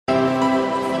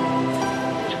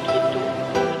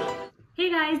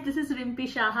guys, this is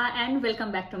Rimpi Shaha and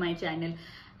welcome back to my channel.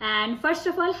 And first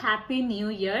of all, Happy New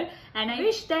Year, and I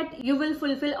wish that you will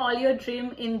fulfill all your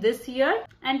dream in this year.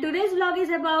 And today's vlog is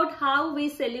about how we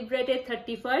celebrated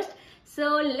 31st. So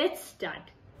let's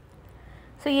start.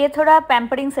 So ये थोड़ा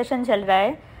pampering session चल रहा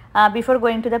है. Before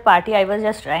going to the party, I was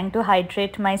just trying to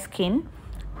hydrate my skin.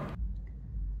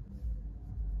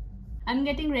 I'm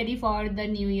getting ready for the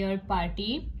New Year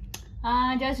party.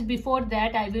 Just before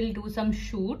that, I will do some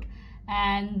shoot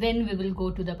and then we will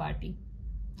go to the party.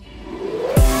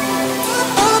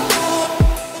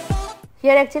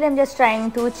 Here actually I'm just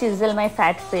trying to chisel my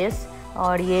fat face.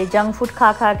 और ये junk food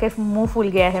खा खा के मुंह फूल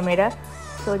गया है मेरा.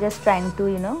 So just trying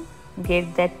to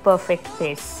get that perfect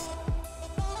face.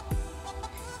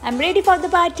 I'm ready for the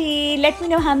party. Let me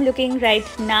know how I'm looking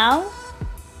right now.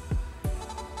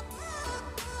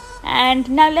 And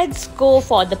now let's go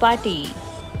for the party.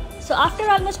 So after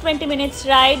almost 20 minutes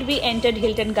ride, we entered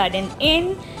Hilton Garden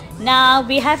Inn. Now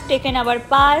we have taken our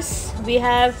pass, we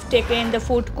have taken the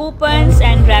food coupons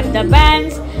and wrapped the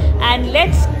bands, and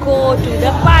let's go to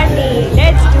the party.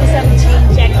 Let's do some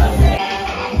chin checking.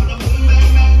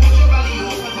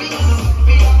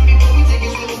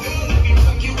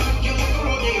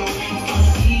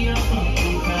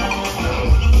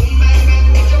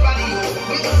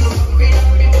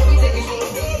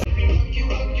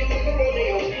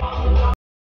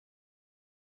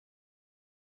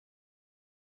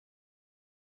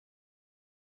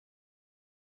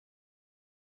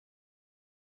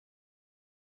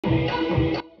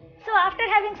 So after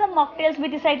having some mocktails, we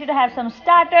decided to have some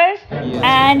starters,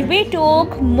 and we took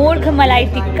Murgh Malai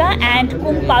Tikka and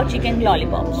Kung Pao chicken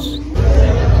lollipops.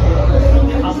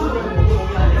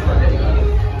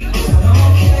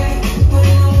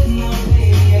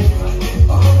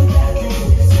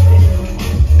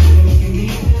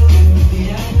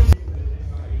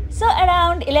 So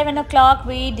around 11 o'clock,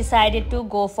 we decided to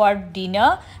go for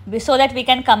dinner so that we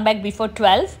can come back before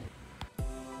 12.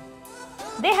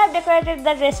 They have decorated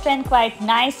the restaurant quite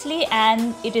nicely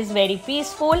and it is very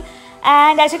peaceful.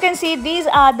 And as you can see, these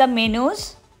are the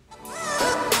menus.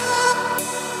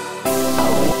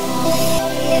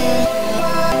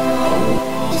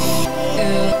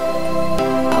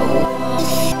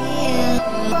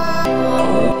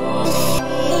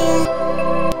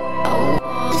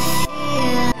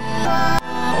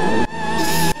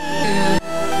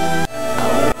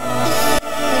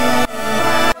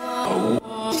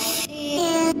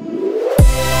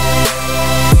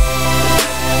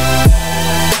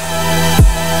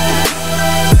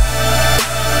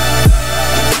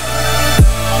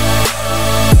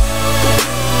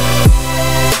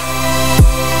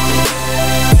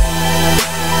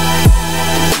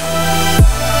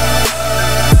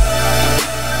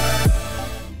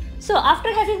 So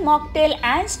after having mocktail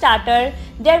and starter,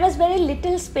 there was very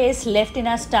little space left in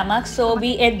our stomach, so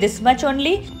we ate this much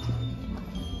only.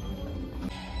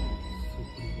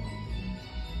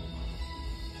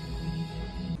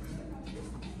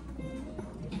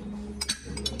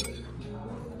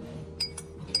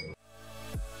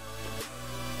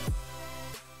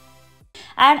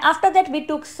 And after that we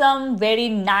took some very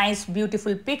nice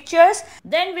beautiful pictures.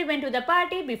 Then we went to the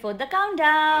party before the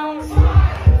countdown.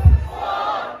 5,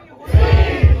 4, 3,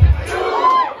 2,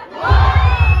 1.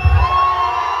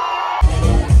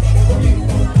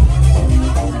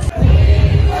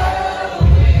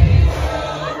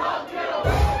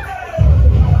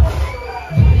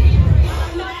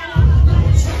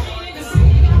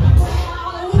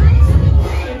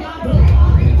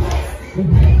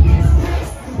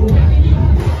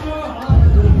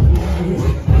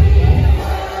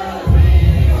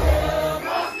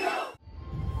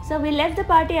 So we left the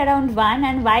party around 1,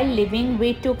 and while leaving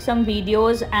we took some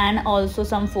videos and also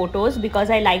some photos because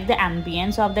I like the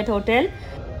ambience of that hotel.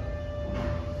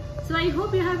 So I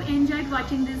hope you have enjoyed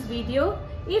watching this video.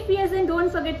 If yes, then don't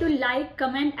forget to like,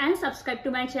 comment and subscribe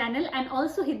to my channel and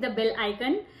also hit the bell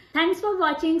icon. Thanks for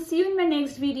watching. See you in my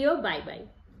next video. Bye bye.